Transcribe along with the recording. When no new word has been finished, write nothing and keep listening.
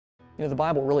The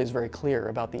Bible really is very clear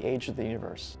about the age of the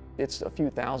universe. It's a few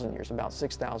thousand years, about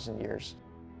 6,000 years.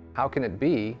 How can it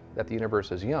be that the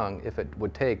universe is young if it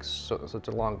would take such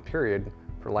a long period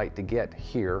for light to get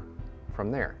here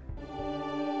from there?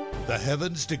 The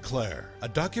Heavens Declare, a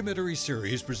documentary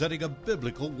series presenting a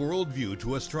biblical worldview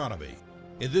to astronomy.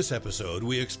 In this episode,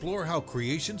 we explore how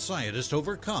creation scientists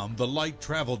overcome the light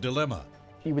travel dilemma.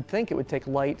 You would think it would take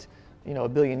light, a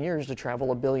billion years to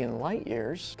travel a billion light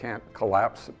years. Can't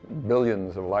collapse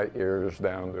billions of light years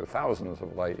down to thousands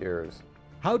of light years.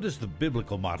 How does the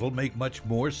biblical model make much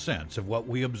more sense of what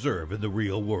we observe in the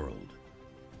real world?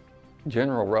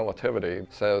 General relativity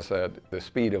says that the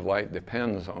speed of light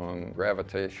depends on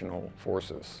gravitational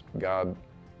forces. God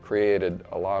created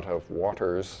a lot of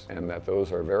waters, and that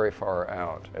those are very far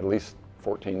out, at least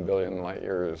 14 billion light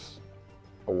years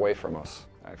away from us.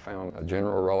 I found a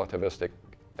general relativistic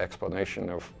explanation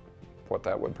of what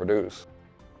that would produce.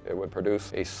 It would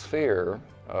produce a sphere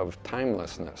of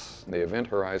timelessness. The event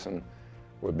horizon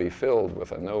would be filled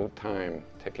with a no-time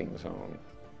ticking zone.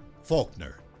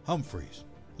 Faulkner, Humphreys,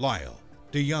 Lyell,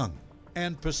 DeYoung,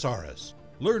 and Pesaris.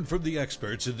 Learn from the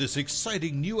experts in this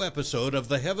exciting new episode of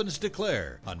The Heavens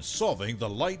Declare on solving the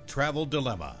light travel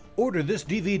dilemma. Order this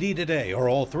DVD today or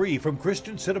all three from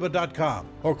ChristianCinema.com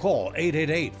or call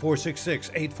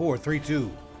 888-466-8432.